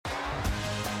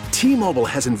T-Mobile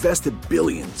has invested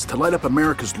billions to light up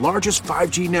America's largest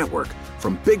 5G network,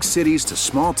 from big cities to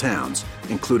small towns,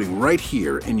 including right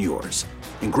here in yours.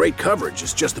 And great coverage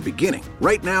is just the beginning.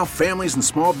 Right now, families and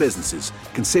small businesses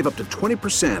can save up to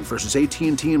 20% versus AT&T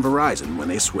and Verizon when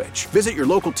they switch. Visit your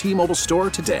local T-Mobile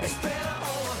store today.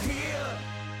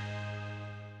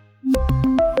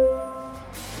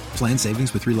 Plan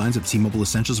savings with 3 lines of T-Mobile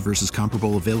Essentials versus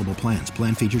comparable available plans.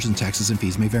 Plan features and taxes and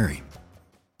fees may vary.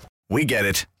 We get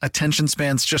it. Attention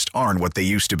spans just aren't what they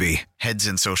used to be. Heads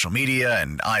in social media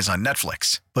and eyes on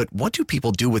Netflix. But what do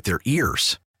people do with their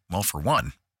ears? Well, for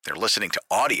one, they're listening to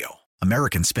audio.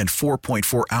 Americans spend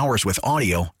 4.4 hours with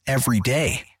audio every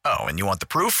day. Oh, and you want the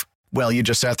proof? Well, you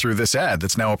just sat through this ad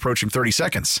that's now approaching 30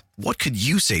 seconds. What could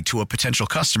you say to a potential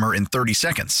customer in 30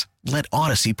 seconds? Let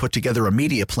Odyssey put together a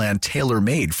media plan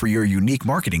tailor-made for your unique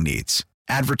marketing needs.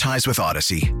 Advertise with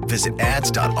Odyssey. Visit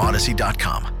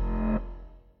ads.odyssey.com.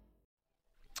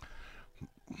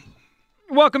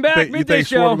 Welcome back, You Midday think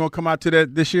Show. Sword going to come out to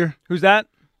that this year? Who's that?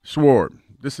 Sword.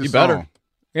 This is You better. song.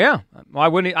 Yeah. Why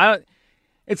wouldn't he?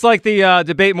 It's like the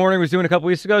debate Morning was doing a couple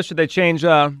weeks ago. Should they change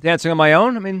Dancing on My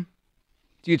Own? I mean,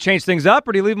 do you change things up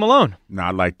or do you leave them alone? No,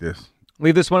 I like this.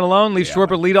 Leave this one alone? Leave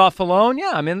Schwarber lead off alone?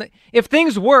 Yeah, I mean, if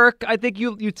things work, I think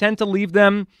you tend to leave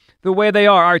them the way they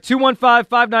are. All right,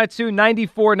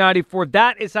 215-592-9494.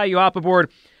 That is how you hop aboard.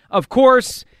 Of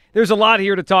course, there's a lot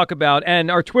here to talk about.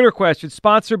 And our Twitter question,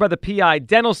 sponsored by the PI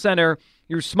Dental Center.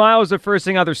 Your smile is the first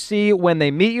thing others see when they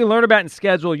meet you. Learn about and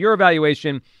schedule your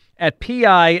evaluation at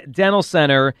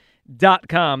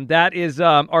pidentalcenter.com. That is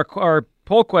our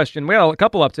poll question. Well, a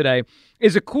couple up today.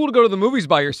 Is it cool to go to the movies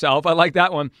by yourself? I like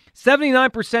that one.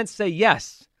 79% say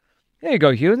yes. There you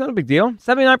go, Hugh. Not a big deal.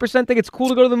 79% think it's cool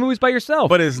to go to the movies by yourself.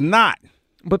 But it's not.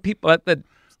 But people,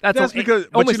 that's because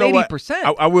almost but you know 80%.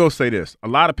 What? I will say this. A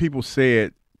lot of people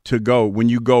said to go, when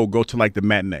you go to like the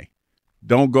matinee.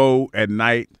 Don't go at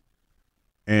night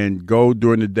and go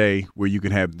during the day where you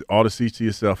can have all the seats to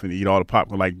yourself and eat all the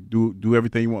popcorn. Like, do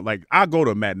everything you want. Like, I go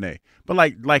to a matinee. But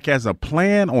like as a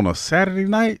plan on a Saturday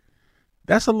night,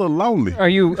 that's a little lonely. Are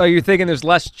you thinking there's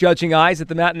less judging eyes at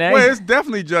the matinee? Well, it's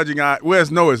definitely judging eyes. Well, it's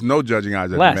no judging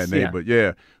eyes at the matinee. Yeah. But,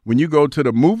 yeah, when you go to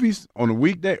the movies on a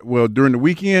weekday, during the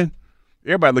weekend,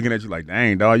 everybody looking at you like,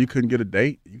 dang, dog, you couldn't get a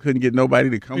date? You couldn't get nobody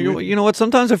to come with you? You know what?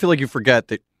 Sometimes I feel like you forget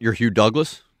that you're Hugh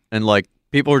Douglas and, like,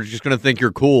 people are just going to think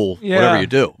you're cool, whatever you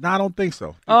do. No, I don't think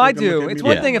so. I do. It's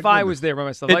one thing if I was there by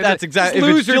myself. That's exactly.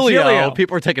 If it's Giulio,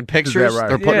 people are taking pictures. Right?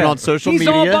 They're putting it on social media.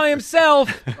 He's all by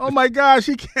himself. Oh, my gosh,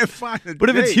 he can't find a But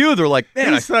if it's Hugh, they're like,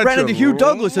 man, I ran into Hugh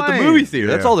Douglas at the movie theater.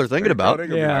 That's all they're thinking about.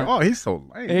 Like, oh, he's so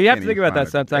lame. Yeah, you have to think about that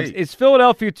sometimes. Is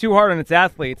Philadelphia too hard on its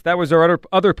athletes? That was our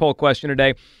other poll question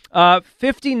today.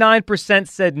 59%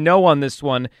 said no on this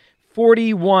one.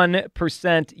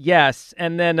 41% yes.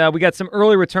 And then we got some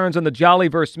early returns on the Jolly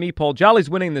versus me poll. Jolly's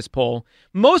winning this poll.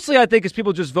 Mostly, I think, is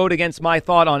people just vote against my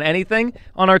thought on anything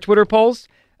on our Twitter polls.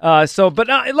 But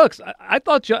it looks. I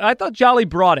thought Jolly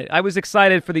brought it. I was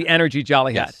excited for the energy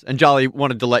Jolly had. And Jolly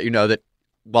wanted to let you know that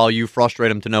while you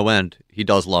frustrate him to no end, he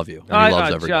does love you. And he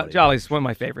loves everybody. Jolly's one of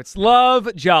my favorites.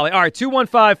 Love Jolly. All right,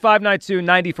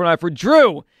 215-592-9494 for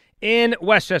Drew in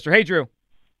Westchester. Hey, Drew.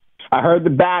 I heard the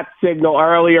bat signal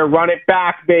earlier. Run it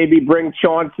back, baby. Bring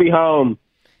Chauncey home.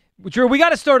 Drew, we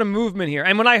got to start a movement here.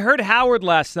 And when I heard Howard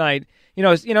last night, we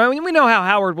know how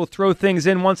Howard will throw things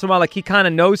in once in a while, like he kind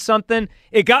of knows something.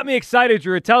 It got me excited,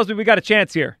 Drew. It tells me we got a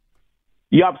chance here.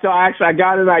 Yep. So actually, I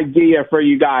got an idea for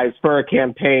you guys for a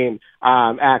campaign.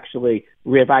 Actually,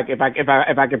 if I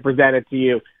could present it to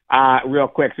you real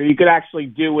quick, so you could actually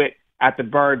do it at the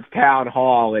Birds Town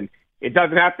Hall, and it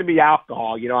doesn't have to be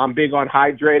alcohol. You know, I'm big on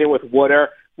hydrating with water.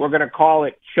 We're going to call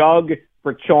it Chug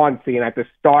for Chauncey. And at the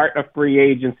start of free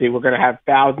agency, we're going to have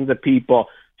thousands of people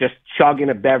just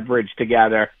chugging a beverage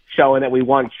together, showing that we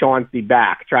want Chauncey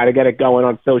back. Try to get it going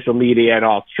on social media and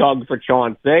all. Chug for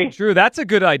Chauncey. Drew, that's a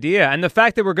good idea. And the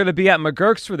fact that we're going to be at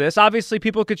McGurk's for this, obviously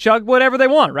people could chug whatever they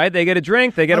want, right? They get a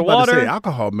drink, they get a water. To say,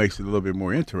 alcohol makes it a little bit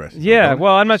more interesting. Yeah,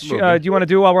 well, I'm not sure. Do you want to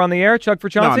do it while we're on the air, Chug for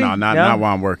Chauncey? No, not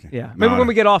while I'm working. Yeah, maybe when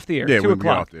we get off the air, 2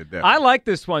 o'clock. I like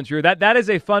this one, Drew. That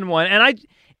is a fun one. And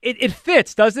it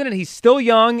fits, doesn't it? He's still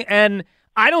young, and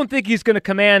I don't think he's going to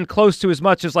command close to as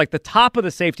much as like the top of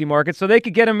the safety market, so they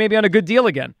could get him maybe on a good deal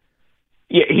again.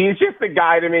 Yeah, he's just a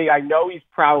guy to me. I know he's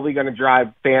probably going to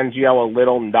drive Fangio a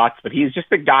little nuts, but he's just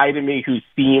a guy to me who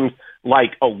seems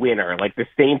like a winner. Like the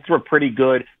Saints were pretty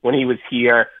good when he was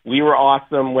here. We were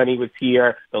awesome when he was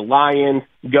here. The Lions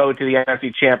go to the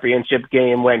NFC Championship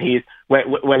game when he's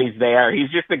there.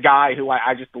 He's just a guy who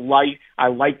I just like. I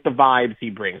like the vibes he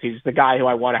brings. He's just a guy who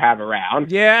I want to have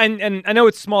around. Yeah, and I know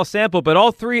it's a small sample, but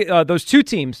all three, those two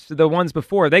teams, the ones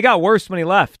before, they got worse when he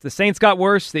left. The Saints got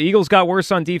worse. The Eagles got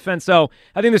worse on defense. So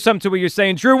I think there's something to what you're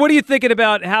saying. Drew, what are you thinking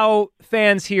about how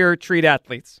fans here treat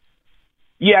athletes?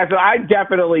 Yeah, so I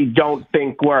definitely don't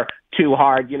think we're too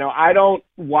hard. I don't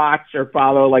watch or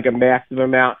follow like a massive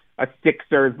amount of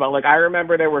Sixers, but like I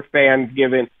remember there were fans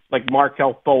giving like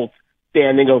Markelle Fultz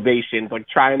standing ovations, like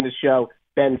trying to show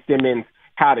Ben Simmons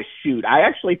how to shoot. I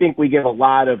actually think we get a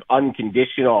lot of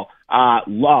unconditional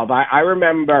love. I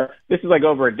remember, this is like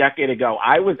over a decade ago,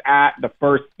 I was at the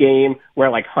first game where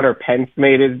like Hunter Pence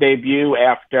made his debut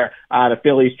after the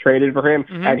Phillies traded for him,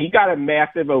 and he got a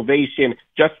massive ovation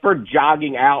just for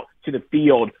jogging out to the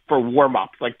field for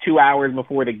warm-ups, like 2 hours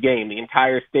before the game. The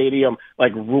entire stadium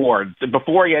like roared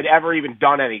before he had ever even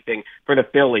done anything for the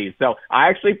Phillies. So I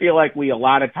actually feel like we a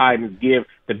lot of times give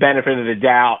the benefit of the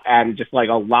doubt and just like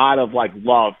a lot of like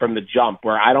love from the jump,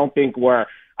 where I don't think we're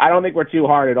too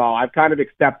hard at all. I've kind of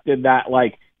accepted that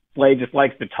like Slay just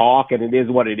likes to talk, and it is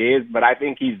what it is, but I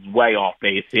think he's way off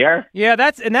base here. Yeah,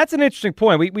 that's an interesting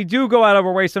point. We do go out of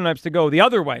our way sometimes to go the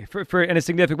other way for in a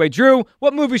significant way. Drew,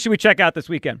 what movie should we check out this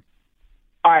weekend?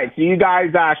 All right, so you guys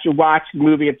should watch the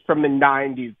movie. It's from the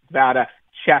 90s. It's about a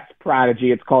chess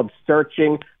prodigy. It's called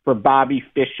Searching for Bobby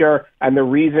Fischer. And the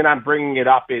reason I'm bringing it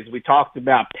up is we talked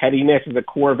about pettiness as a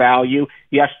core value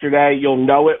yesterday. You'll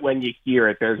know it when you hear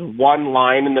it. There's one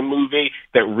line in the movie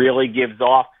that really gives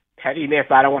off pettiness.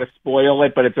 I don't want to spoil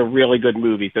it, but it's a really good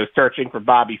movie. So Searching for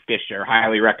Bobby Fischer,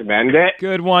 highly recommend it.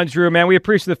 Good one, Drew, man. We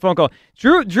appreciate the phone call.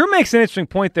 Drew makes an interesting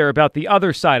point there about the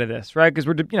other side of this, right? Because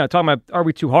we're talking about, are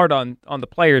we too hard on the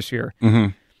players here?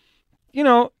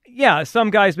 Mm-hmm. Yeah,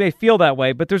 some guys may feel that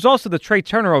way, but there's also the Trey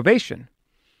Turner ovation.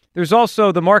 There's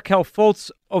also the Markelle Fultz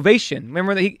ovation.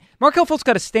 Remember that Markelle Fultz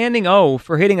got a standing O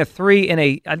for hitting a three in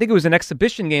I think it was an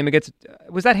exhibition game against,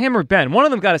 was that him or Ben? One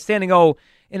of them got a standing O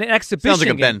in an exhibition game. Sounds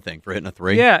like a Ben thing for hitting a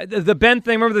three. Yeah, the Ben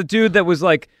thing. Remember the dude that was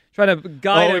like trying to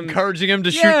guide him, encouraging him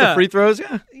to shoot the free throws.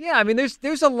 Yeah. I mean,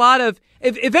 there's a lot of.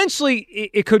 Eventually,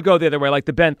 it could go the other way, like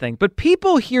the Ben thing. But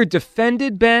people here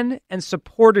defended Ben and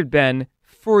supported Ben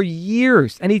for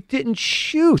years, and he didn't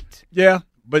shoot. Yeah,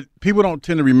 but people don't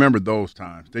tend to remember those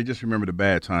times. They just remember the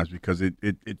bad times because it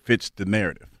fits the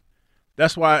narrative.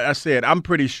 That's why I said I am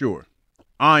pretty sure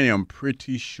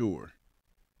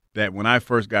that when I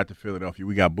first got to Philadelphia,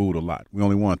 we got booed a lot. We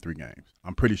only won 3 games.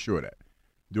 I'm pretty sure of that.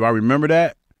 Do I remember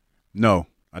that? No,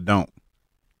 I don't.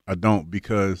 I don't,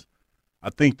 because I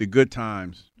think the good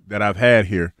times that I've had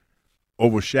here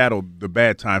overshadowed the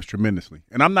bad times tremendously.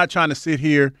 And I'm not trying to sit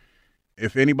here,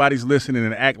 if anybody's listening,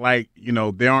 and act like,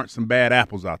 there aren't some bad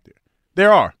apples out there.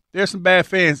 There are. There's some bad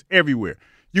fans everywhere.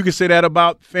 You can say that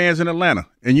about fans in Atlanta.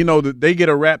 And that they get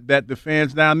a rap that the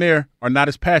fans down there are not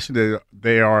as passionate as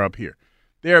they are up here.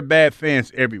 There are bad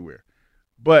fans everywhere.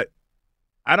 But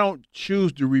I don't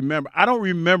choose to remember. I don't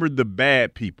remember the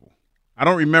bad people. I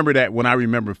don't remember that when I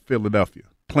remember Philadelphia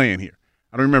playing here.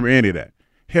 I don't remember any of that.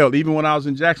 Hell, even when I was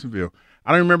in Jacksonville,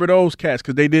 I don't remember those cats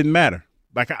because they didn't matter.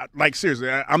 Like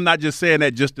seriously, I'm not just saying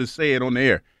that just to say it on the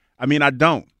air. I mean, I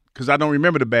don't, because I don't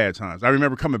remember the bad times. I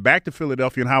remember coming back to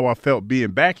Philadelphia and how I felt being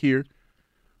back here.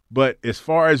 But as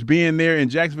far as being there in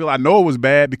Jacksonville, I know it was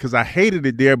bad because I hated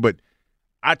it there, but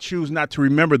I choose not to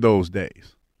remember those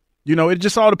days. It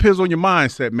just all depends on your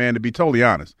mindset, man, to be totally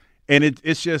honest. And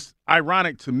it's just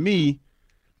ironic to me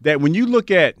that when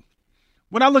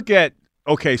I look at,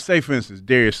 okay, say for instance,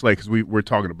 Darius Slay, because we're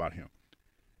talking about him,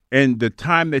 and the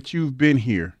time that you've been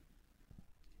here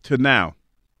to now,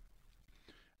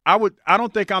 I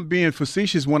don't think I'm being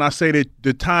facetious when I say that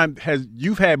the time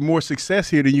you've had more success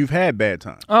here than you've had bad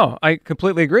times. Oh, I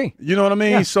completely agree. You know what I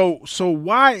mean? Yeah. So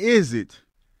why is it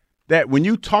that when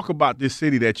you talk about this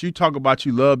city, that you talk about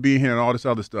you love being here and all this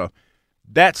other stuff,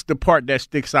 that's the part that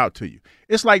sticks out to you?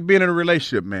 It's like being in a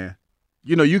relationship, man.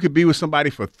 You could be with somebody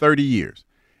for 30 years,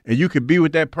 and you could be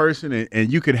with that person,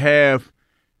 and you could have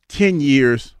 10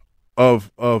 years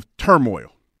of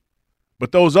turmoil.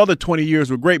 But those other 20 years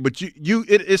were great. But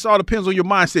it all depends on your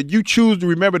mindset. You choose to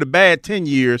remember the bad 10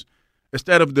 years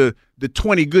instead of the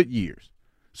 20 good years.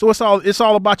 So it's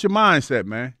all about your mindset,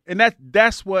 man. And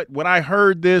that's what, when I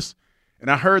heard this and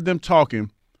I heard them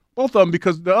talking, both of them,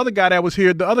 because the other guy that was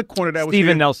here, the other corner that was here,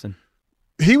 Steven Nelson.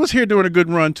 He was here doing a good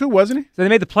run too, wasn't he? So they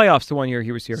made the playoffs the one year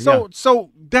he was here.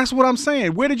 So that's what I'm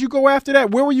saying. Where did you go after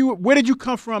that? Where did you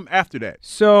come from after that?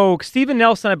 So Steven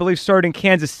Nelson, I believe, started in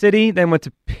Kansas City, then went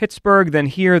to Pittsburgh, then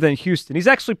here, then Houston. He's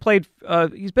actually played.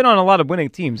 He's been on a lot of winning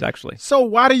teams, actually. So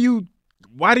why do you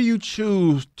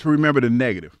choose to remember the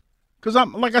negative? Because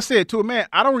like I said, to a man,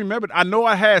 I don't remember. I know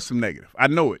I had some negative. I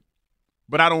know it,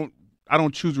 but I don't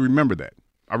choose to remember that.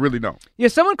 I really don't. Yeah,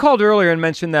 someone called earlier and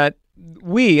mentioned that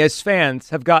we as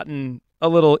fans have gotten a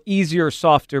little easier,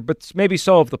 softer, but maybe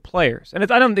so have the players. And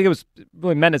I don't think it was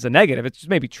really meant as a negative. It's just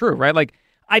maybe true, right? Like,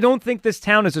 I don't think this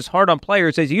town is as hard on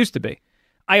players as it used to be.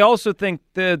 I also think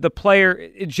the player,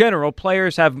 in general,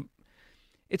 players have,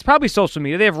 it's probably social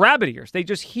media. They have rabbit ears. They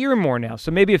just hear more now.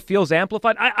 So maybe it feels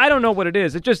amplified. I don't know what it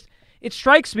is. It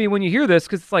strikes me when you hear this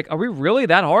because it's like, are we really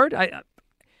that hard?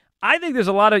 I think there's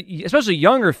a lot of, especially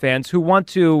younger fans, who want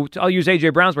to I'll use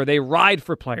A.J. Brown's word, they ride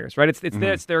for players, right?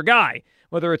 It's their guy.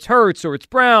 Whether it's Hurts or it's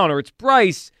Brown or it's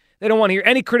Bryce, they don't want to hear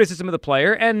any criticism of the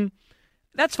player, and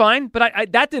that's fine. But I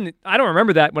don't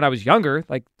remember that when I was younger.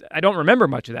 Like, I don't remember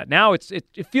much of that. Now it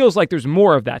feels like there's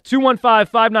more of that.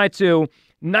 215-592-9494.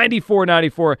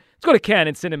 Let's go to Ken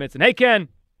in Cinnaminson. Hey, Ken.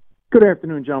 Good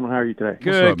afternoon, gentlemen. How are you today?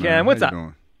 Good, Ken. What's up?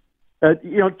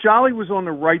 Jolly was on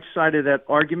the right side of that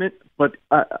argument, but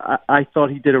I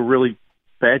thought he did a really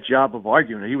bad job of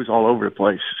arguing. He was all over the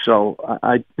place. So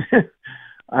I'd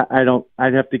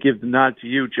have to give the nod to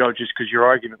you, Joe, just because your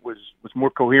argument was more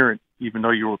coherent, even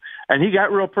though you were. And he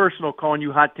got real personal calling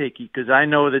you hot takey, because I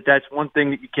know that's one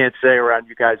thing that you can't say around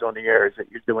you guys on the air is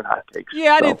that you're doing hot takes.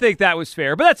 Yeah, I didn't think that was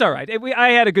fair, but that's all right. I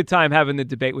had a good time having the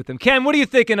debate with him. Ken, what are you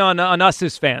thinking on us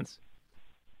as fans?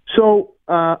 So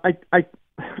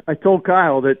I told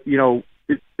Kyle that,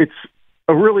 it's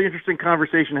a really interesting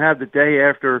conversation to have the day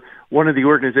after one of the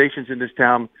organizations in this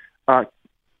town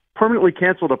permanently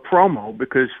canceled a promo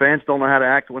because fans don't know how to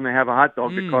act when they have a hot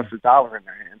dog that costs $1 in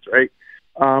their hands, right?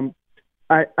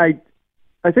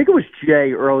 I think it was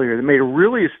Jay earlier that made a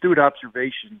really astute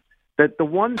observation that the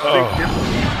one big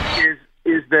difference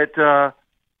is that,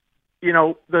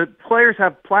 the players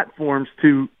have platforms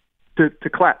to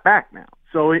clap back now.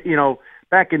 So,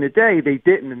 back in the day, they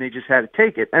didn't, and they just had to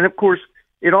take it. And, of course,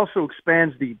 it also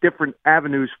expands the different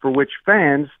avenues for which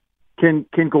fans can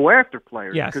go after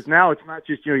players. Yes. Because now it's not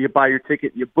just, you buy your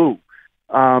ticket and you boo.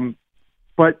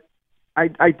 But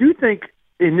I do think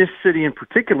in this city in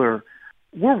particular,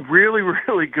 we're really,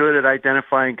 really good at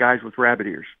identifying guys with rabbit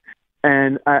ears.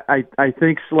 And I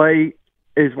think Slay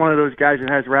is one of those guys that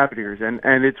has rabbit ears.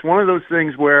 And it's one of those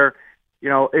things where,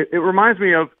 it reminds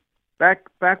me of back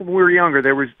when we were younger,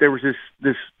 there was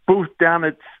this booth down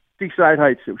at Seaside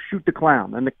Heights. It was Shoot the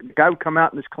Clown. And the guy would come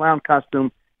out in this clown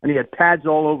costume, and he had pads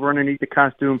all over underneath the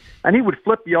costume. And he would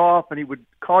flip you off, and he would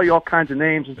call you all kinds of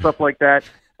names and stuff like that.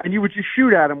 And you would just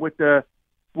shoot at him with the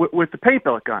paint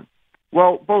pellet gun.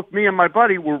 Well, both me and my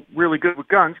buddy were really good with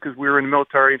guns because we were in the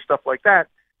military and stuff like that.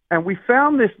 And we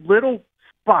found this little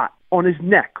spot on his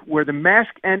neck where the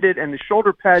mask ended and the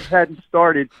shoulder pads hadn't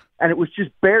started, and it was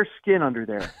just bare skin under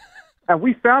there. And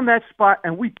we found that spot,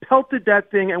 and we pelted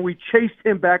that thing, and we chased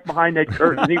him back behind that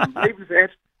curtain. And he waved his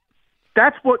hands.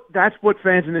 That's what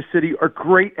fans in this city are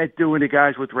great at doing to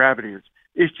guys with rabbit ears,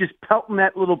 is just pelting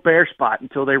that little bare spot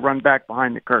until they run back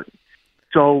behind the curtain.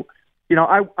 So,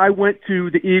 I went to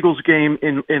the Eagles game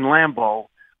in Lambeau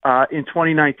in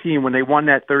 2019 when they won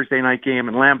that Thursday night game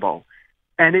in Lambeau.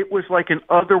 And it was like an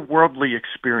otherworldly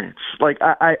experience. Like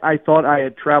I thought I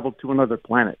had traveled to another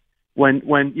planet. When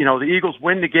the Eagles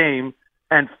win the game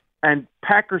and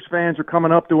Packers fans are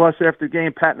coming up to us after the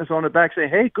game, patting us on the back, saying,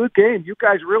 "Hey, good game. You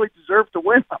guys really deserve to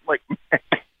win." I'm like,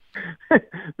 man,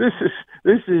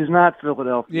 this is not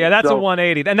Philadelphia. Yeah, that's a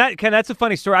 180. And that's a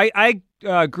funny story. I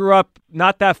grew up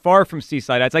not that far from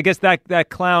Seaside Heights. I guess that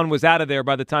clown was out of there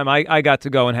by the time I got to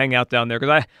go and hang out down there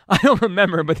because I don't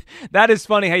remember. But that is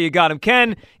funny how you got him.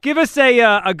 Ken, give us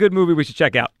a good movie we should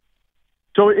check out.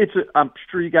 So I'm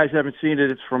sure you guys haven't seen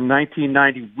it. It's from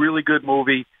 1990. Really good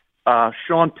movie.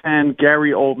 Sean Penn,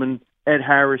 Gary Oldman, Ed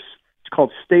Harris. It's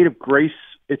called State of Grace.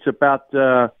 It's about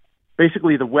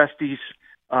basically the Westies,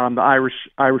 the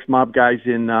Irish mob guys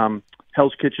in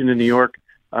Hell's Kitchen in New York.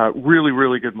 Really,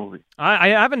 really good movie. I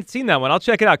haven't seen that one. I'll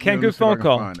check it out. Ken, good phone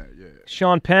call. Yeah.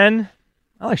 Sean Penn.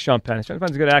 I like Sean Penn. Sean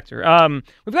Penn's a good actor.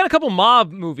 We've got a couple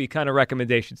mob movie kind of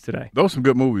recommendations today. Those are some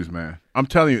good movies, man. I'm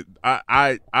telling you,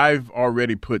 I've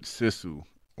already put Sisu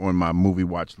on my movie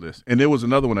watch list. And there was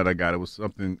another one that I got. It was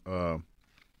something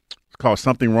it's called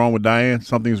Something Wrong with Diane.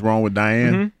 Something's Wrong with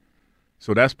Diane. Mm-hmm.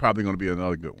 So that's probably going to be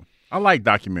another good one. I like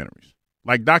documentaries.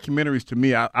 Like documentaries, to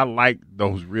me, I like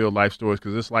those real life stories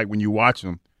because it's like when you watch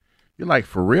them, You're like,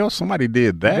 for real? Somebody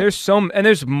did that?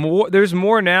 There's more. There's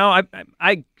more now.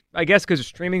 I guess because of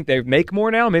streaming, they make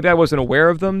more now. Maybe I wasn't aware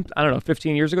of them. I don't know,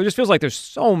 15 years ago. It just feels like there's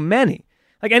so many.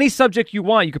 Like any subject you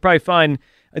want, you could probably find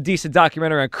a decent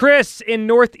documentary on. Chris in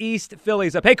Northeast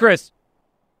Philly's up. Hey, Chris.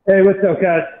 Hey, what's up,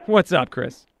 guys? What's up,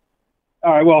 Chris?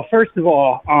 All right. Well, first of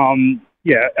all,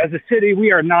 as a city,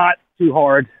 we are not too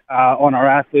hard on our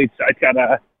athletes. I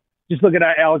gotta just look at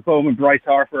Alec Bohm and Bryce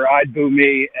Harper. I'd boo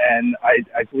me, and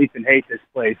I bleep and hate this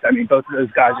place. I mean, both of those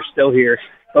guys are still here.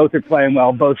 Both are playing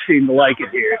well. Both seem to like it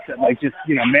here. So, just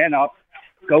man up,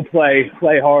 go play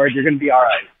hard. You're gonna be all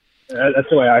right. That's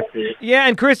the way I see it. Yeah,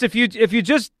 and Chris, if you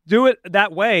just do it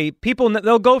that way,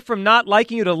 they'll go from not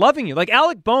liking you to loving you. Like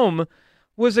Alec Bohm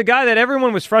was a guy that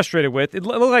everyone was frustrated with. It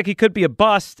looked like he could be a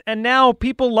bust, and now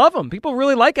people love him. People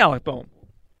really like Alec Bohm.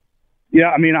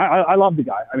 Yeah, I mean, I love the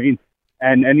guy. I mean,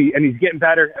 and he's getting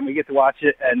better, and we get to watch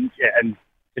it, and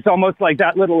it's almost like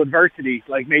that little adversity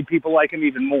made people like him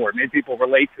even more, made people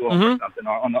relate to him or something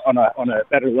on a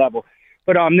better level.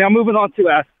 But now moving on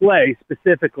to Slay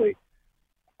specifically.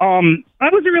 I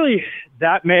wasn't really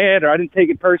that mad, or I didn't take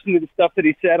it personally, the stuff that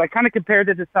he said. I kind of compared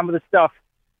it to some of the stuff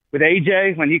with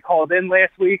AJ when he called in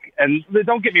last week. And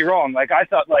don't get me wrong, I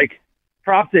thought,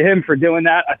 props to him for doing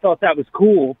that. I thought that was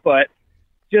cool, but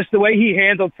just the way he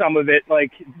handled some of it, he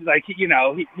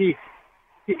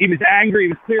was angry. He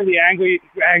was clearly angry.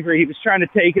 He was trying to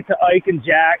take it to Ike and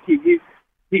Jack. He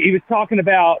was talking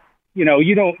about,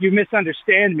 you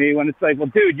misunderstand me, when it's like,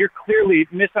 well, dude, you're clearly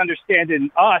misunderstanding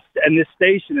us and this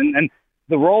station and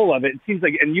the role of it. It seems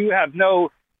like, and you have no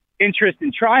interest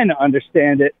in trying to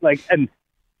understand it. I didn't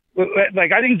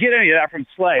get any of that from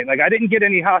Slay. I didn't get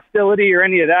any hostility or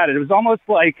any of that. It was almost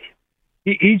like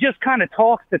he just kind of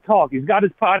talks to talk. He's got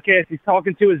his podcast. He's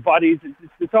talking to his buddies.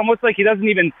 It's almost like he doesn't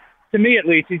even, to me at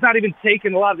least, he's not even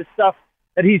taking a lot of the stuff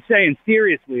that he's saying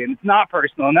seriously, and it's not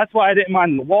personal. And that's why I didn't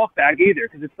mind the walk back either,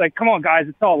 because it's like, come on, guys,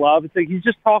 it's all love. It's like he's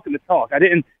just talking to talk.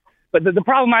 But the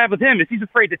problem I have with him is he's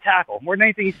afraid to tackle. More than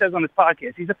anything he says on his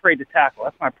podcast, he's afraid to tackle.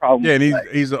 That's my problem. Yeah, and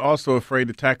he's also afraid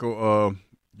to tackle,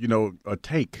 a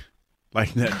take.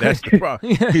 That's the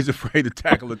problem. Yeah. He's afraid to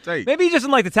tackle a take. Maybe he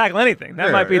doesn't like to tackle anything.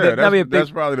 That'd be a big.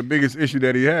 That's probably the biggest issue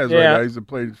that he has right now. He's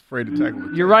afraid to tackle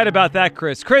it. You're right about that,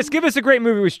 Chris. Chris, give us a great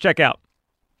movie we should check out.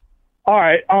 All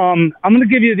right, I'm going to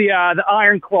give you the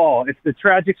Iron Claw. It's the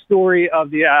tragic story of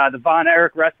the Von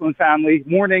Erich wrestling family.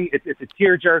 Mourning. It's a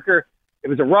tearjerker. It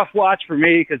was a rough watch for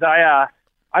me because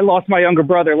I lost my younger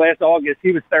brother last August.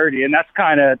 He was 30, and that's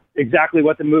kind of exactly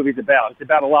what the movie's about. It's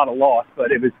about a lot of loss,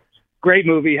 but it was a great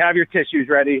movie. Have your tissues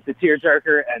ready. The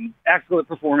tearjerker and excellent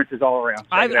performances all around.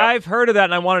 I've heard of that,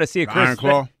 and I wanted to see it. Chris, Iron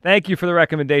Claw. Thank you for the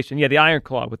recommendation. Yeah, the Iron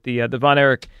Claw with the Von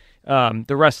Erich,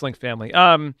 the wrestling family.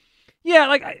 The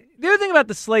other thing about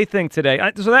the Slay thing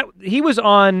today, he was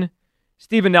on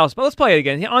Stephen Nelson, but let's play it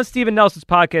again. On Stephen Nelson's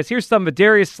podcast, here's some of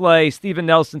Darius Slay, Stephen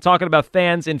Nelson, talking about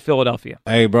fans in Philadelphia.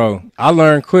 Hey, bro, I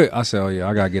learned quick. I said,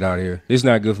 I got to get out of here. It's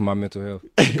not good for my mental health.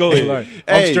 Go ahead.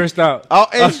 I'm stressed out.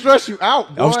 It stress you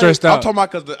out, boy. I'm stressed out. I'm talking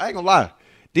about because I ain't going to lie.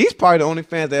 These probably the only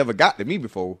fans that ever got to me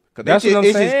before. That's what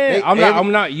I'm saying.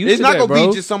 I'm not used to that, bro. It's not going to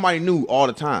be just somebody new all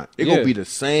the time. It's going to be the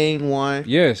same one.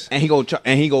 Yes. And he go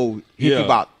hit you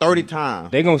about 30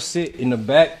 times. They going to sit in the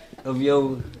back of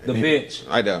the bench.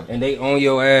 Right there. And they on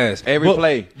your ass. Every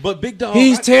play. But Big Dog.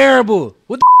 He's terrible.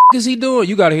 What the is he doing?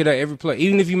 You got to hear that every play.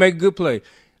 Even if you make a good play.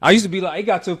 I used to be it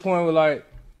got to a point where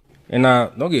and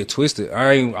don't get twisted.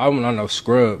 I'm not no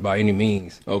scrub by any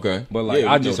means. Okay. But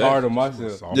I just hard on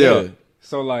myself. Yeah.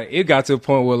 So it got to a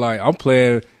point where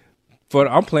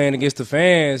I'm playing against the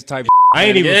fans type. I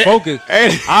ain't even focused.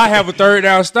 I have a third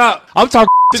down stop. I'm talking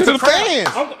to the fans.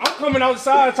 I'm coming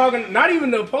outside talking, not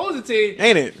even the opposing team.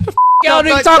 Ain't it? Y'all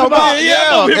didn't talk about.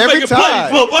 Yeah, every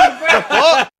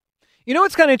time. You know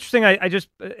what's kind of interesting? I just,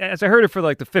 as I heard it for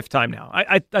the fifth time now,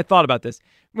 I thought about this.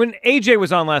 When AJ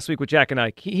was on last week with Jack and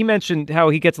Ike, he mentioned how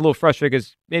he gets a little frustrated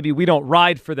because maybe we don't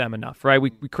ride for them enough, right?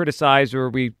 We criticize or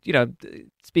we,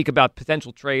 speak about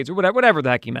potential trades or whatever the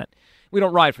heck he meant. We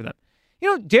don't ride for them.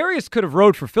 Darius could have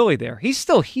rode for Philly there. He's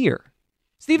still here.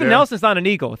 Stephen Nelson's not an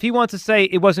Eagle. If he wants to say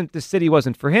the city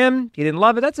wasn't for him, he didn't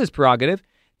love it, that's his prerogative.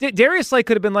 Darius Slay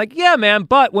could have been like, yeah, man,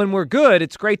 but when we're good,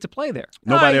 it's great to play there.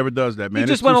 Nobody ever does that, man. He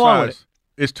just went along with it.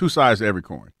 It's two sides to every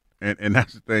coin. And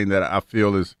that's the thing that I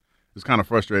feel is kind of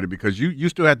frustrated because you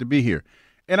still have to be here.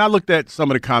 And I looked at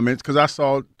some of the comments because I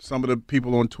saw some of the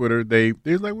people on Twitter. They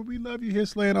was like, well, we love you here,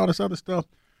 Slay, and all this other stuff.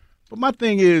 But my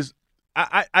thing is,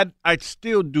 I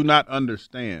still do not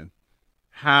understand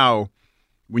how,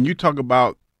 when you talk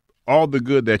about all the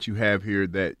good that you have here,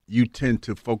 that you tend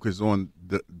to focus on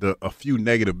a few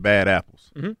negative bad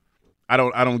apples. Mm-hmm. I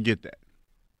don't get that.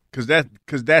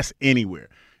 because that's anywhere.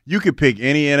 You could pick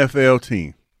any NFL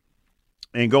team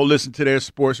and go listen to their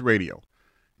sports radio,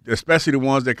 especially the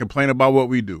ones that complain about what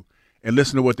we do, and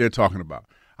listen to what they're talking about.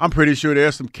 I'm pretty sure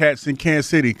there's some cats in Kansas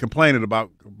City complaining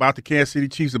about the Kansas City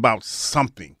Chiefs about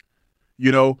something,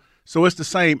 So it's the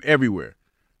same everywhere.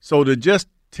 So to just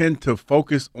tend to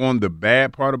focus on the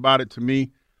bad part about it, to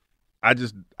me, I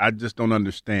just don't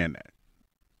understand that.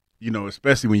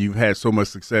 Especially when you've had so much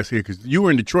success here, because you were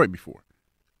in Detroit before.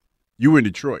 You were in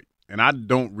Detroit, and I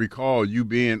don't recall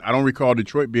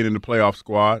Detroit being in the playoff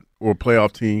squad or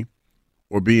playoff team,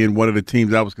 or being one of the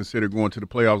teams that was considered going to the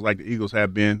playoffs like the Eagles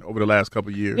have been over the last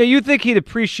couple of years. Yeah, you'd think he'd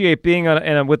appreciate being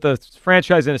with a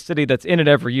franchise in a city that's in it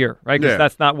every year, right? Because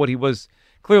that's not what he was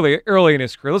clearly early in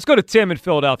his career. Let's go to Tim in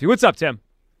Philadelphia. What's up, Tim?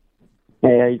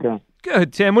 Hey, how you doing?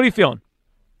 Good, Tim. What are you feeling?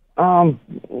 I'm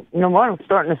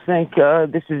starting to think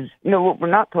this is, what we're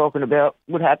not talking about,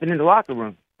 what happened in the locker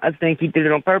room. I think he did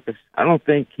it on purpose. I don't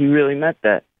think he really meant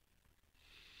that.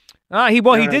 He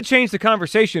did change the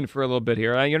conversation for a little bit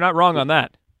here. You're not wrong on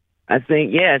that. I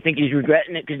think he's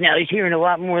regretting it because now he's hearing a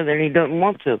lot more than he doesn't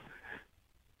want to.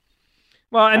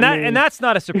 Well, and that's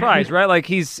not a surprise, right? Like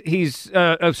he's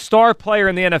a star player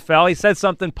in the NFL. He said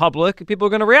something public, people are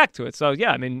going to react to it. So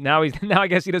yeah, now I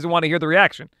guess he doesn't want to hear the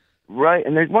reaction. Right,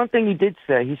 and there's one thing he did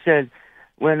say. He said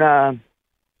when the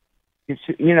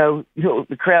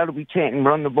crowd will be chanting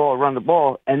 "run the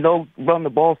ball," and they'll run the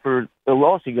ball for the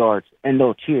loss of yards, and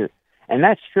they'll cheer. And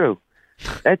that's true.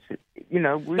 That's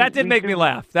that did make me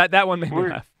laugh. That one made me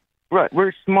laugh. Right, we're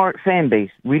a smart fan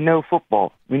base. We know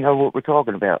football. We know what we're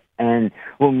talking about. And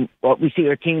when we see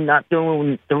our team not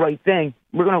doing the right thing,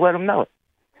 we're going to let them know it.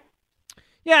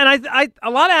 Yeah, and I a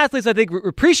lot of athletes I think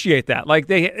appreciate that. Like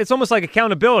it's almost like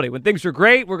accountability. When things are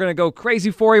great, we're going to go crazy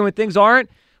for you. When things aren't,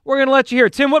 we're going to let you hear.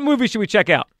 Tim, what movie should we check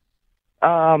out?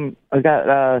 I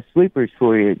got sleepers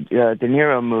for you. De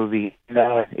Niro movie.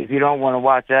 If you don't want to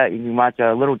watch that, you can watch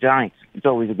Little Giants. It's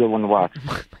always a good one to watch.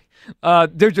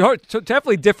 There's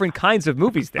definitely different kinds of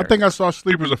movies there. I think I saw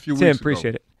Sleepers a few weeks ago. Tim,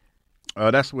 appreciate it.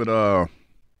 That's with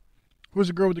who's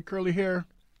the girl with the curly hair?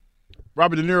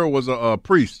 Robert De Niro was a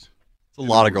priest. It's a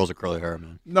lot of girls with curly hair,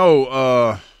 man. No,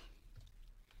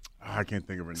 I can't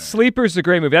think of her name. Sleepers is a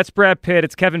great movie. That's Brad Pitt.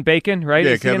 It's Kevin Bacon, right?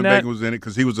 Yeah, Kevin Bacon was in it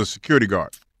because he was a security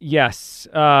guard. Yes.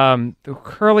 The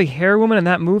curly hair woman in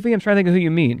that movie? I'm trying to think of who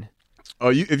you mean.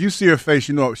 If you see her face,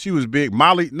 she was big.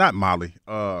 Not Molly.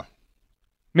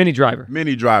 Minnie Driver.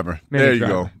 There you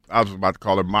go. I was about to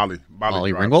call her Molly.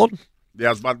 Molly Ringwald? Yeah, I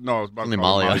was about to call her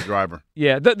Molly Driver.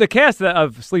 Yeah, the cast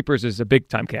of Sleepers is a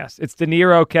big-time cast. It's De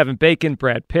Niro, Kevin Bacon,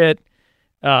 Brad Pitt,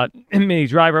 Minnie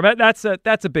Driver. That's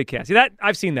a big cast. See,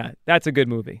 I've seen that. That's a good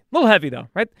movie. A little heavy, though,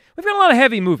 right? We've got a lot of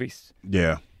heavy movies.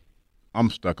 Yeah.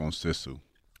 I'm stuck on Sisu.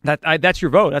 That's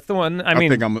your vote. That's the one. I mean,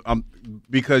 think I'm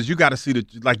because you got to see you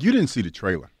didn't see the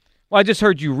trailer. Well, I just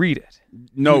heard you read it.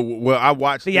 No, well, I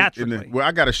watched theatrically.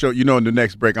 I got to show in the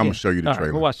next break. I'm gonna show you the trailer.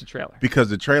 Right, we'll watch the trailer because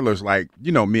the trailer's like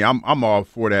me. I'm all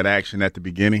for that action at the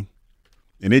beginning,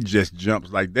 and it just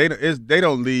jumps like they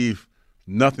don't leave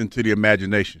nothing to the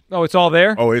imagination. Oh, it's all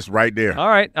there. Oh, it's right there. All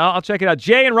right, I'll check it out.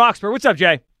 Jay in Roxbury, what's up,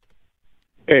 Jay?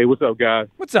 Hey, what's up, guys?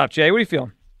 What's up, Jay? What are you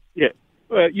feeling? Yeah,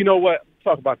 well, you know what?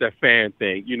 Talk about that fan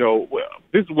thing.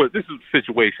 This is a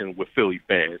situation with Philly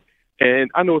fans.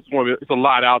 And I know it's a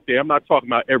lot out there. I'm not talking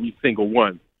about every single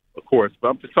one, of course, but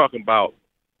I'm just talking about,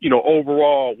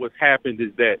 overall what's happened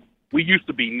is that we used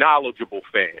to be knowledgeable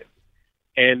fans.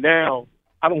 And now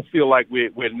I don't feel like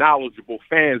we're knowledgeable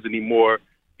fans anymore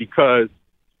because,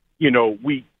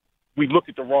 we look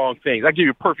at the wrong things. I'll give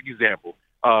you a perfect example.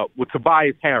 With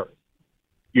Tobias Harris,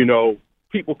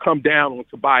 people come down on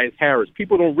Tobias Harris.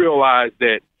 People don't realize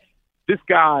that this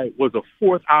guy was a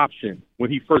fourth option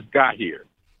when he first got here.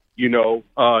 He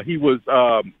was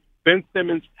Ben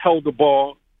Simmons held the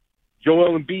ball,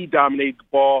 Joel Embiid dominated the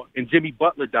ball, and Jimmy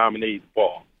Butler dominated the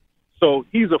ball. So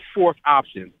he's a fourth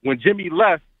option. When Jimmy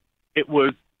left, it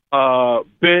was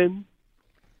Ben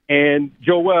and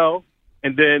Joel,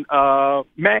 and then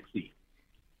Maxey.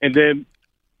 And then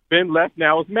Ben left,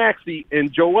 now it's Maxey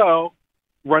and Joel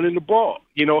running the ball.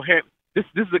 This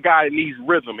is a guy that needs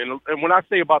rhythm. And when I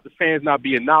say about the fans not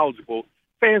being knowledgeable,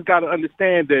 fans got to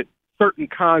understand that certain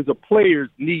kinds of players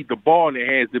need the ball in their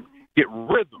hands to get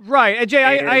rhythm. Right. And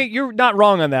Jay, you're not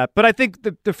wrong on that. But I think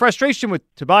the frustration with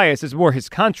Tobias is more his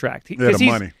contract. The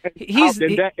money.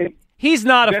 He's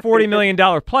not a $40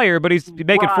 million player, but he's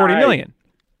making $40 million.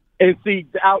 And see,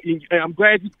 I'm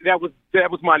glad that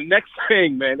was my next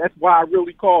thing, man. That's why I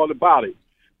really called about it.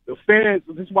 The fans,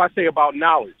 this is what I say about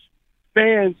knowledge.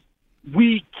 Fans,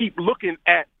 we keep looking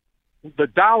at the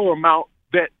dollar amount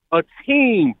that a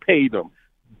team paid them.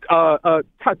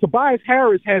 Tobias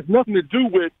Harris has nothing to do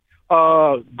with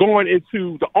going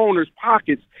into the owner's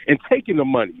pockets and taking the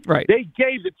money. Right. They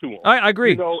gave it to him. I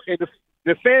agree. You know, and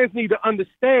the fans need to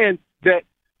understand that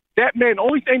man, the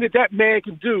only thing that man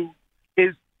can do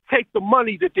is take the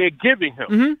money that they're giving him.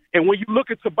 Mm-hmm. And when you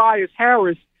look at Tobias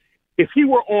Harris, if he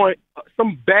were on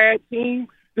some bad team,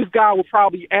 this guy would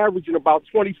probably averaging about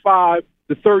 25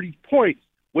 to 30 points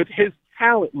with his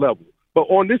talent level. But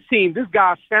on this team, this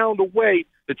guy found a way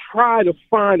to try to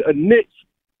find a niche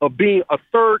of being a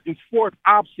third and fourth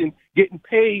option, getting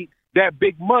paid that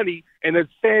big money. And as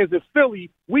fans of Philly,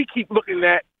 we keep looking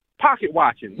at pocket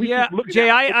watching. Jay,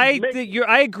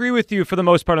 I agree with you for the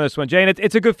most part on this one, Jay. And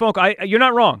it's a good phone call. You're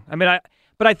not wrong. I mean,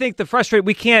 but I think the frustrating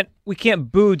we can't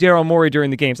boo Daryl Morey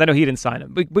during the games. I know he didn't sign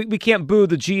him. We can't boo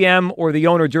the GM or the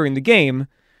owner during the game.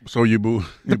 So you boo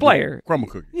the player, crumble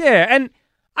cookie. Yeah, and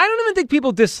I don't even think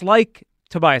people dislike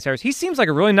Tobias Harris. He seems like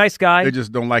a really nice guy. They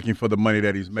just don't like him for the money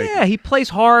that he's making. Yeah, he plays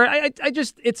hard.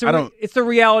 It's the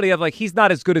reality of like he's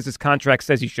not as good as his contract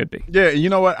says he should be. Yeah, and you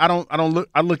know what?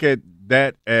 I look at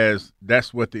that as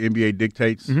that's what the NBA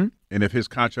dictates. Mm-hmm. And if his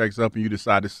contract's up and you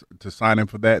decide to sign him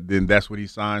for that, then that's what he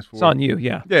signs for. It's on you,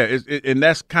 yeah. Yeah, and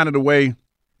that's kind of the way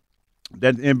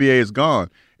that the NBA is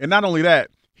gone. And not only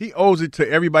that, he owes it to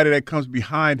everybody that comes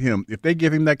behind him. If they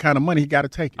give him that kind of money, he got to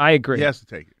take it. I agree. He has to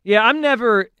take it. Yeah, I'll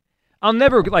never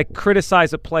like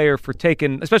criticize a player for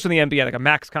taking, especially in the NBA, like a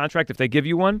max contract if they give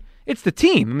you one. It's the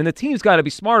team. I mean, the team's got to be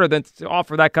smarter than to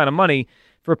offer that kind of money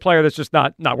for a player that's just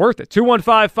not worth it.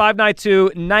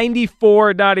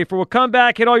 215-592-9494. We'll come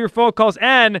back, hit all your phone calls,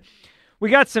 and we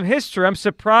got some history. I'm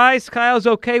surprised Kyle's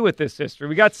okay with this history.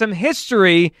 We got some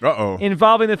history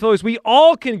involving the Phillies we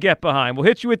all can get behind. We'll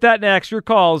hit you with that next. Your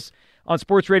calls on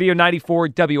Sports Radio 94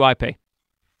 WIP.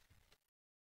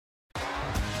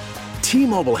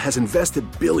 T-Mobile has invested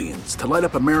billions to light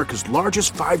up America's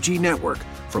largest 5G network,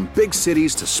 from big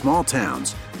cities to small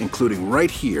towns, including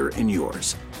right here in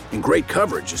yours. And great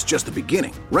coverage is just the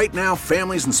beginning. Right now,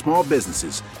 families and small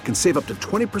businesses can save up to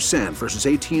 20% versus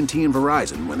AT&T and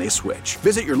Verizon when they switch.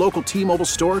 Visit your local T-Mobile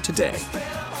store today.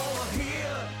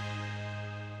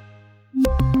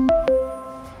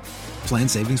 Plan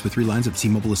savings with 3 lines of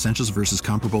T-Mobile Essentials versus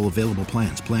comparable available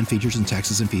plans. Plan features and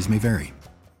taxes and fees may vary.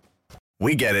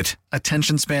 We get it.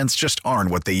 Attention spans just aren't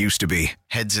what they used to be.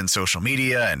 Heads in social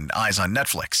media and eyes on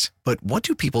Netflix. But what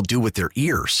do people do with their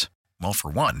ears? Well, for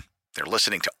one, they're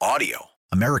listening to audio.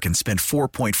 Americans spend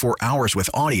 4.4 hours with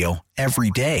audio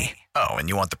every day. Oh, and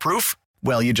you want the proof?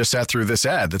 Well, you just sat through this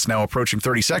ad that's now approaching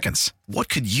 30 seconds. What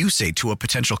could you say to a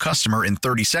potential customer in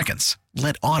 30 seconds?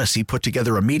 Let Odyssey put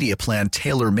together a media plan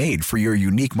tailor-made for your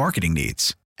unique marketing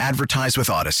needs. Advertise with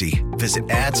Odyssey. Visit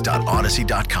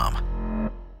ads.odyssey.com.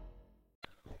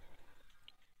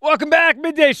 Welcome back,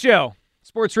 Midday Show.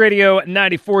 Sports Radio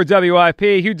 94 WIP.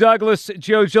 Hugh Douglas,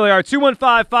 Joe Gilliard,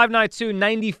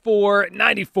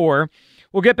 215-592-9494.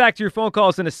 We'll get back to your phone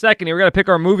calls in a second here. We're going to pick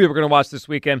our movie we're going to watch this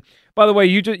weekend. By the way,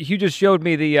 you just showed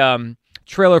me the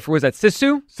trailer for, was that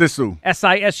Sisu? Sisu.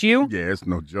 S-I-S-U? Yeah, it's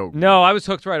no joke. No, I was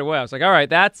hooked right away. I was like, all right,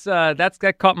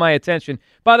 that caught my attention.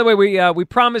 By the way, we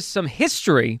promised some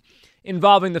history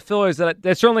involving the Phillies that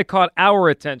certainly caught our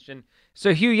attention.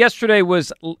 So, Hugh, yesterday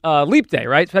was Leap Day,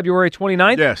 right? February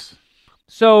 29th? Yes.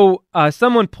 So,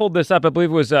 someone pulled this up. I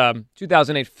believe it was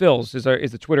 2008 Phils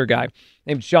is the Twitter guy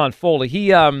named John Foley.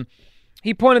 He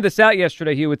pointed this out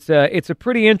yesterday, Hugh. It's a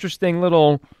pretty interesting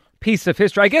little piece of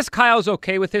history. I guess Kyle's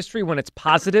okay with history when it's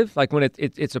positive, like when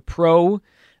it's a pro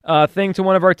thing to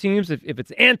one of our teams. If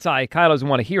it's anti, Kyle doesn't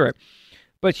want to hear it.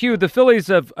 But, Hugh, the Phillies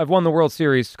have won the World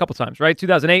Series a couple times, right?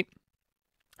 2008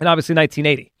 and obviously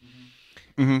 1980.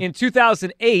 Mm-hmm. In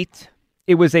 2008,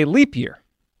 it was a leap year.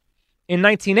 In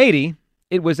 1980,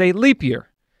 it was a leap year.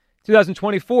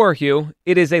 2024, Hugh,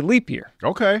 it is a leap year.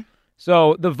 Okay.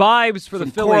 So the vibes for the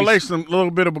Phillies. A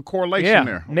little bit of a correlation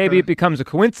there. Okay. Maybe it becomes a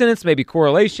coincidence, maybe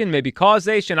correlation, maybe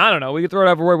causation. I don't know. We can throw it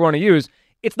over where we want to use.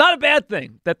 It's not a bad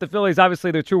thing that the Phillies,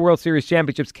 obviously their 2 World Series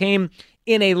championships, came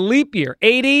in a leap year,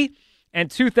 80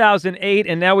 and 2008,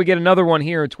 and now we get another one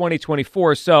here in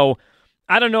 2024. So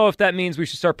I don't know if that means we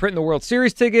should start printing the World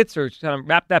Series tickets or kind of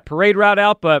map that parade route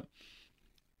out, but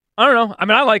I don't know. I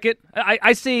mean, I like it.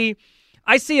 I see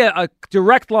a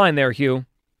direct line there, Hugh.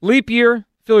 Leap year,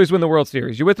 Phillies win the World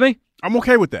Series. You with me? I'm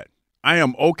okay with that. I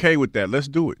am okay with that. Let's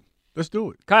do it.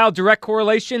 Kyle, direct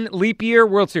correlation, leap year,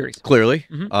 World Series. Clearly.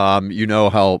 Mm-hmm. You know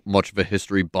how much of a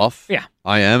history buff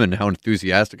I am and how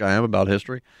enthusiastic I am about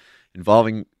history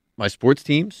involving my sports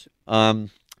teams. But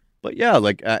yeah,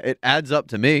 it adds up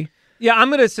to me. Yeah, I'm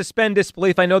going to suspend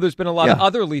disbelief. I know there's been a lot of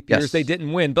other leap years they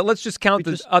didn't win, but let's just count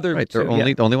the other two.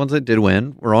 The only ones that did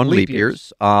win were on leap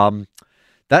years.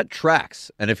 that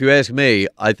tracks. And if you ask me,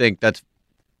 I think that's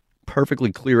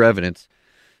perfectly clear evidence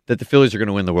that the Phillies are going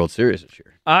to win the World Series this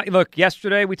year. Look,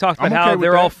 yesterday we talked about how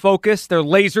they're all focused. They're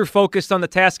laser focused on the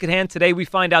task at hand. Today we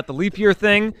find out the leap year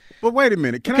thing. But wait a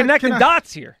minute. Connecting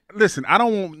dots here. Listen, I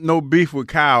don't want no beef with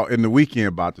Kyle in the weekend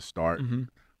about to start. Mm-hmm.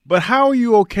 But how are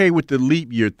you okay with the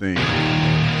leap year thing?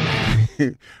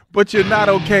 But you're not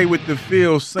okay with the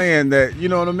Phils saying that, you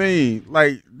know what I mean?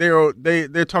 Like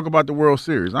they're talking about the World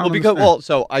Series.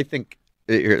 So I think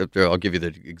here, I'll give you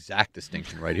the exact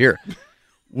distinction right here.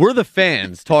 We're the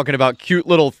fans talking about cute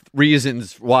little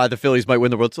reasons why the Phillies might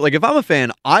win the World Series. Like, if I'm a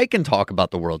fan, I can talk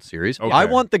about the World Series. Okay. I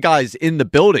want the guys in the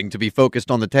building to be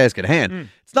focused on the task at hand.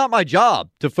 It's not my job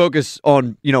to focus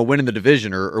on, winning the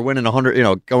division or winning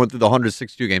 100, going through the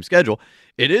 162-game schedule.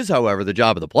 It is, however, the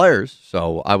job of the players,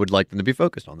 so I would like them to be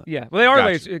focused on that. Yeah, well,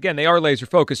 they are laser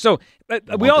focused. So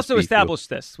we also established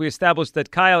this. We established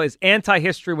that Kyle is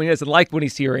anti-history when he doesn't like what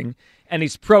he's hearing, and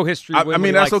he's pro-history when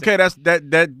he that's likes okay.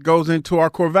 it. That goes into our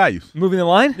core values. Moving the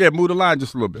line? Yeah, move the line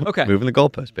just a little bit. Okay. Moving the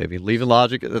goalpost, baby. Leaving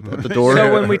logic at the door.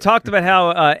 So when we talked about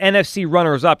how NFC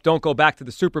runners-up don't go back to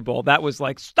the Super Bowl, that was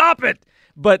like, stop it!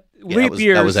 But leap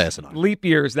years, that was asinine. Leap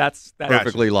years, that's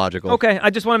perfectly logical. Okay, I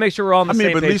just want to make sure we're all on the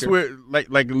same page. But at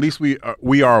least we're at least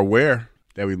we are aware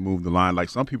that we moved the line. Like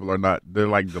some people are not. They're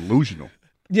like delusional.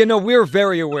 We're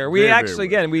very aware. We actually,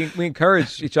 again, we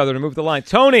encourage each other to move the line.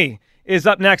 Tony is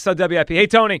up next on WIP. Hey,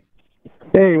 Tony.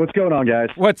 Hey, what's going on, guys?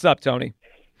 What's up, Tony?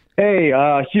 Hey,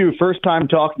 Hugh, first time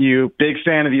talking to you. Big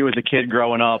fan of you as a kid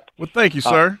growing up. Well, thank you,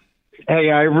 sir.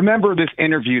 Hey, I remember this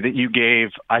interview that you gave.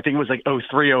 I think it was like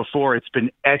 03, 04. It's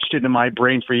been etched into my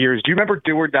brain for years. Do you remember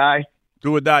Do or Die?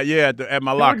 Do or Die, yeah, at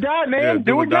my locker. Do or Die, man. Yeah,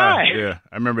 do or die. Yeah,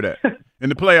 I remember that. In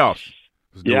the playoffs.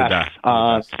 Yeah,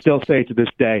 still say it to this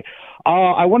day.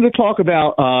 I wanted to talk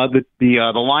about the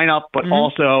lineup, but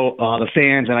also the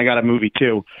fans, and I got a movie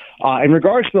too. In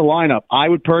regards to the lineup, I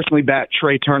would personally bat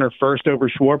Trey Turner first over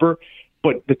Schwarber,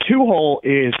 but the 2-hole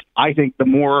is, I think, the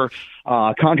more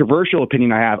controversial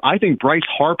opinion I have. I think Bryce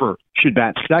Harper should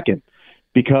bat second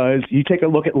because you take a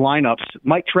look at lineups.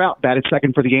 Mike Trout batted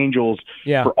second for the Angels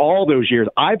for all those years.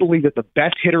 I believe that the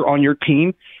best hitter on your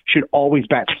team should always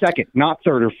bat second, not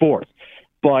third or fourth.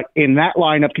 But in that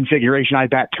lineup configuration, I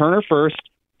bat Turner first,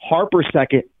 Harper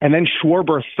second, and then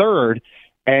Schwarber third.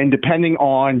 And depending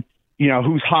on,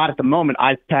 who's hot at the moment,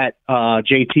 I bat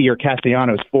JT or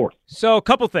Castellanos fourth. So a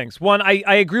couple things. One,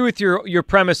 I agree with your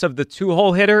premise of the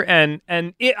 2-hole hitter, and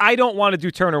I don't want to do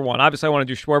Turner 1. Obviously, I want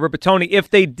to do Schwarber. But, Tony, if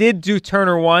they did do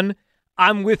Turner 1,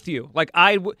 I'm with you. Like,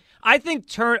 I think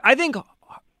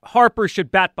Harper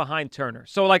should bat behind Turner.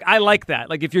 So, I like that.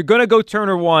 Like, if you're going to go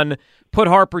Turner 1, put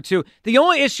Harper 2. The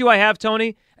only issue I have,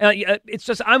 Tony, it's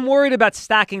just I'm worried about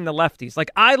stacking the lefties.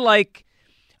 Like, I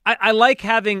like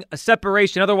having a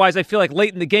separation. Otherwise, I feel like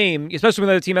late in the game, especially when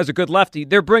the other team has a good lefty,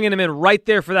 they're bringing him in right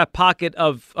there for that pocket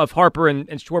of Harper and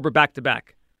Schwarber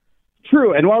back-to-back.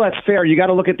 True, and while that's fair, you got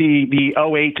to look at the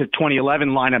 08 to 2011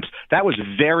 lineups. That was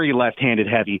very left-handed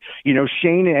heavy.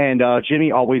 Shane and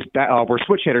Jimmy always were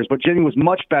switch hitters, but Jimmy was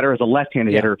much better as a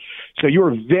left-handed hitter. So you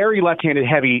were very left-handed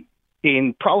heavy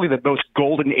in probably the most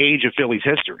golden age of Phillies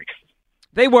history.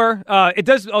 They were. It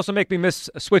does also make me miss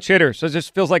switch hitters. So it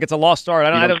just feels like it's a lost art.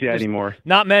 I don't see that anymore.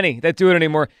 Not many that do it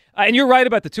anymore. And you're right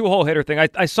about the 2-hole hitter thing.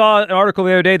 I saw an article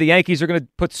the other day. The Yankees are going to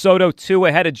put Soto 2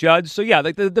 ahead of Judge. So yeah,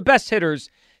 like the best hitters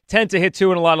tend to hit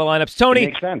 2 in a lot of lineups. Tony, it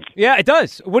makes sense. Yeah, it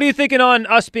does. What are you thinking on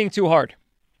us being too hard?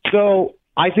 So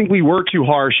I think we were too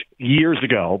harsh years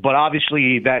ago, but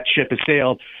obviously that ship has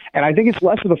sailed. And I think it's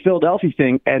less of a Philadelphia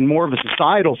thing and more of a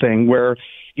societal thing where,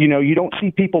 you don't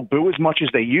see people boo as much as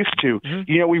they used to.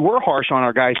 Mm-hmm. We were harsh on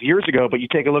our guys years ago, but you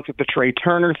take a look at the Trey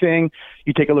Turner thing,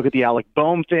 you take a look at the Alec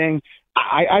Boehm thing.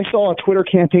 I saw a Twitter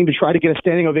campaign to try to get a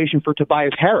standing ovation for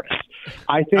Tobias Harris.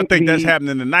 I think that's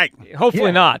happening tonight.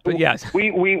 Hopefully not, but yes.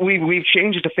 We've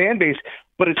changed the fan base,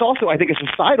 but it's also, I think, a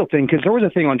societal thing because there was a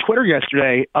thing on Twitter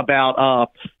yesterday about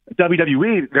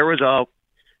WWE. There was a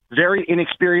very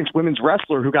inexperienced women's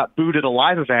wrestler who got booed at a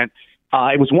live event.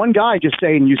 It was one guy just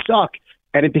saying, "You suck."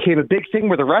 And it became a big thing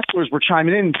where the wrestlers were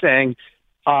chiming in and saying,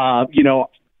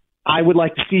 I would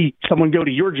like to see someone go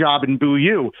to your job and boo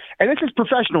you. And this is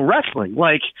professional wrestling.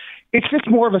 Like, it's just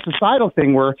more of a societal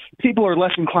thing where people are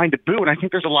less inclined to boo. And I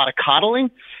think there's a lot of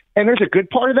coddling. And there's a good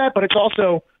part of that, but it's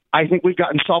also, I think we've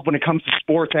gotten soft when it comes to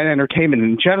sports and entertainment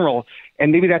in general.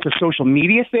 And maybe that's a social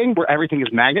media thing where everything is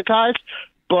magnetized.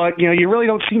 But, you really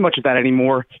don't see much of that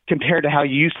anymore compared to how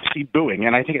you used to see booing.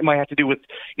 And I think it might have to do with,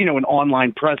 an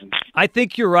online presence. I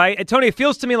think you're right. And Tony, it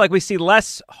feels to me like we see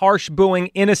less harsh booing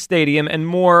in a stadium and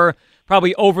more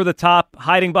probably over the top,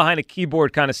 hiding behind a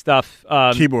keyboard kind of stuff.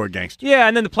 Keyboard gangster. Yeah,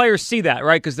 and then the players see that,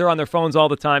 right? Because they're on their phones all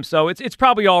the time. So it's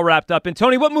probably all wrapped up. And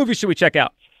Tony, what movie should we check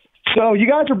out? So you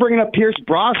guys are bringing up Pierce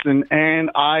Brosnan, and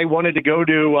I wanted to go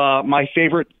to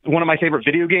one of my favorite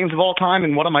video games of all time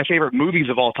and one of my favorite movies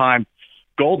of all time,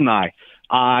 GoldenEye.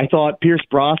 I thought Pierce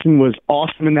Brosnan was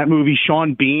awesome in that movie.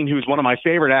 Sean Bean, who's one of my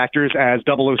favorite actors as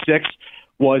 006,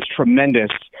 was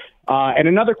tremendous. And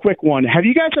another quick one. Have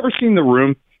you guys ever seen The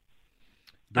Room?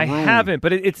 I haven't,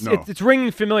 but it's ringing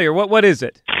familiar. What is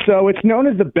it? So it's known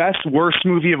as the best worst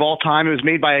movie of all time. It was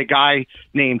made by a guy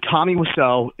named Tommy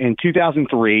Wiseau in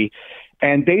 2003,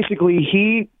 and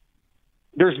basically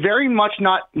there's very much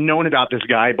not known about this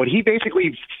guy, but he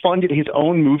basically funded his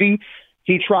own movie.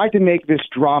 He tried to make this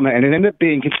drama, and it ended up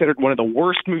being considered one of the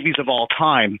worst movies of all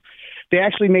time. They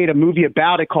actually made a movie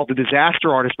about it called The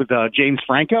Disaster Artist with James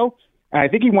Franco. And I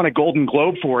think he won a Golden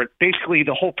Globe for it. Basically,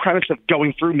 the whole premise of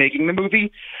going through making the movie.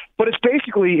 But it's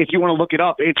basically, if you want to look it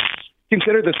up, it's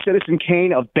considered the Citizen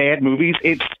Kane of bad movies.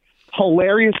 It's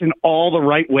hilarious in all the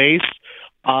right ways.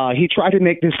 He tried to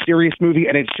make this serious movie,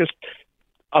 and it's just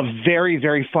a very,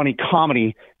 very funny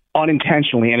comedy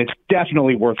unintentionally, and it's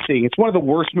definitely worth seeing. It's one of the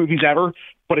worst movies ever,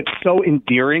 but it's so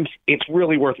endearing. It's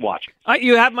really worth watching.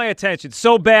 You have my attention.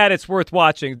 So bad it's worth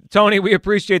watching. Tony, we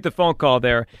appreciate the phone call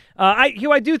there.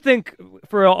 I do think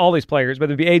for all these players,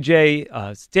 whether it be AJ,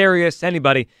 Starius,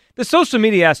 anybody, the social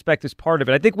media aspect is part of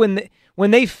it. I think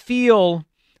when they feel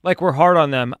like we're hard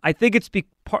on them, I think it's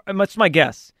much my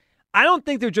guess. I don't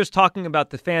think they're just talking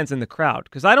about the fans in the crowd,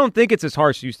 because I don't think it's as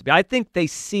harsh as it used to be. I think they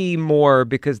see more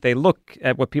because they look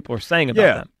at what people are saying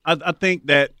about them. I think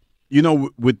that,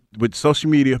 with social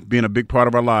media being a big part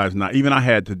of our lives now, even I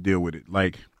had to deal with it,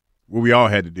 we all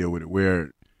had to deal with it,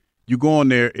 where you go on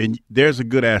there and there's a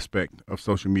good aspect of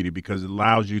social media because it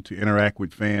allows you to interact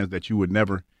with fans that you would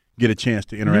never get a chance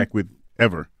to interact with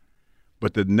ever.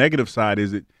 But the negative side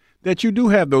is that you do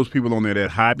have those people on there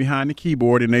that hide behind the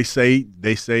keyboard and they say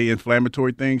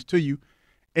inflammatory things to you,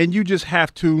 and you just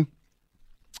have to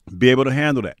be able to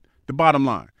handle that. The bottom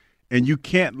line. And you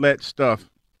can't let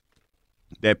stuff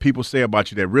that people say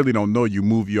about you that really don't know you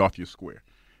move you off your square.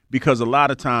 Because a lot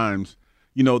of times,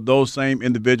 those same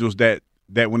individuals that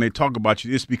when they talk about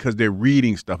you, it's because they're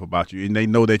reading stuff about you and they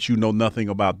know that you know nothing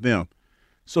about them.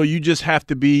 So you just have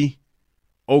to be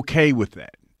okay with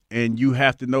that. And you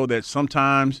have to know that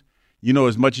sometimes,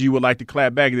 as much as you would like to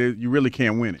clap back, you really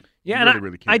can't win it. Yeah,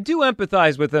 I do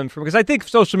empathize with them because I think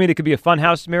social media could be a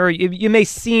funhouse mirror. You may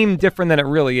seem different than it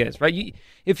really is, right?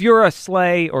 If you're a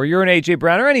Slay or you're an A.J.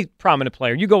 Brown or any prominent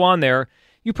player, you go on there,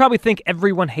 you probably think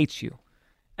everyone hates you,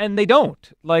 and they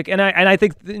don't. And I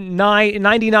think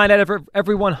 99 out of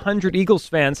every 100 Eagles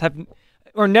fans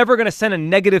are never going to send a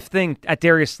negative thing at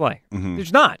Darius Slay. Mm-hmm.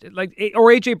 There's not,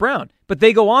 or A.J. Brown, but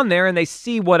they go on there and they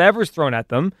see whatever's thrown at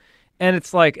them. And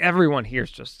it's like everyone here is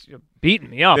just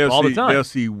beating me up all the time. They'll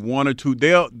see one or two.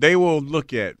 They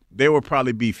will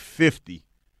probably be 50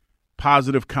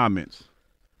 positive comments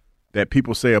that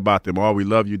people say about them. Oh, we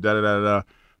love you, da-da-da-da.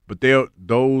 But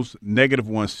those negative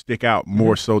ones stick out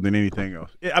more so than anything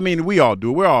else. I mean, we all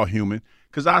do. We're all human.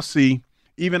 Because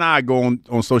I go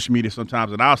on social media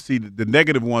sometimes, and I'll see the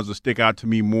negative ones will stick out to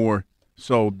me more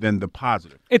so than the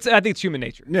positive. I think it's human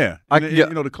nature. Yeah.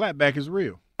 The clapback is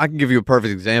real. I can give you a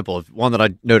perfect example of one that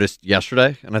I noticed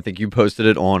yesterday, and I think you posted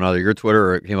it on either your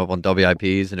Twitter or it came up on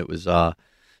WIPs, and it was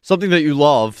something that you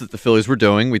love that the Phillies were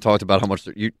doing. We talked about how much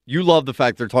you love the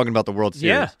fact they're talking about the World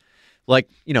Series.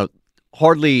 Yeah.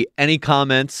 Hardly any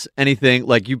comments, anything.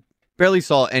 You barely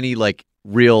saw any,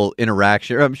 real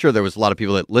interaction. I'm sure there was a lot of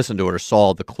people that listened to it or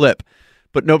saw the clip,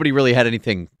 but nobody really had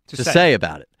anything to say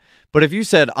about it. But if you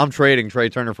said, I'm trading Trey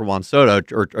Turner for Juan Soto,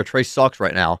 or Trey sucks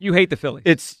right now. You hate the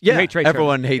Phillies. You hate Trey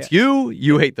everyone Turner. Hates you.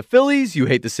 You hate the Phillies. You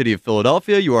hate the city of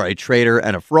Philadelphia. You are a traitor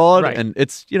and a fraud. Right. And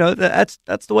it's,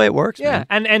 that's the way it works. Yeah.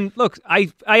 Man. And look, I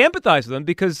empathize with them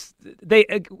because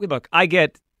I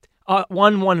get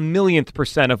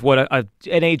 1/1,000,000% of what an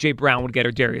A.J. Brown would get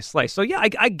or Darius Slay. So, yeah,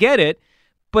 I get it.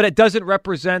 But it doesn't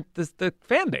represent the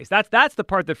fan base. That's the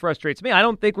part that frustrates me. I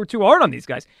don't think we're too hard on these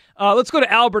guys. Let's go to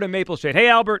Albert in Maple Shade. Hey,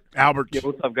 Albert. Albert. Yeah,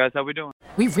 what's up, guys? How we doing?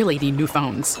 We really need new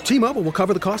phones. T-Mobile will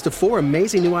cover the cost of 4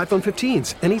 amazing new iPhone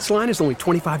 15s, and each line is only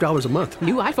 $25 a month.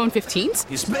 New iPhone 15s?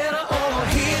 It's better over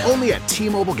here. Only at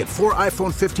T-Mobile, get 4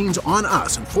 iPhone 15s on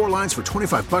us and 4 lines for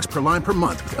 $25 per line per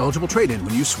month with eligible trade-in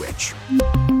when you switch.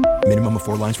 Minimum of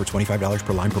 4 lines for $25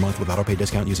 per line per month with autopay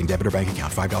discount using debit or bank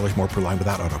account. $5 more per line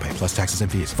without autopay, plus taxes and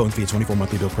fees. Phone fee at 24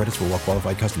 monthly bill credits for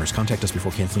well-qualified customers. Contact us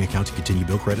before canceling account to continue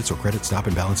bill credits or credit stop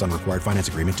and balance on required finance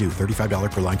agreement due.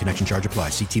 $35 per line connection charge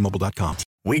applies. See T-Mobile.com.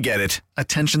 We get it.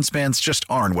 Attention spans just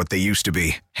aren't what they used to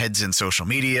be. Heads in social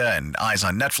media and eyes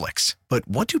on Netflix. But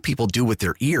what do people do with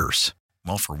their ears?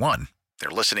 Well, for one, they're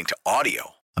listening to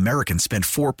audio. Americans spend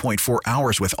 4.4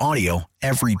 hours with audio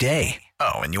every day.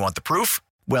 Oh, and you want the proof?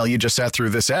 Well, you just sat through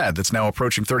this ad that's now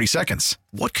approaching 30 seconds.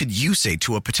 What could you say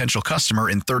to a potential customer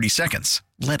in 30 seconds?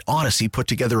 Let Odyssey put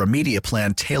together a media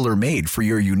plan tailor-made for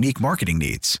your unique marketing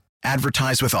needs.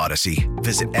 Advertise with Odyssey.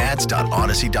 Visit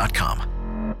ads.odyssey.com.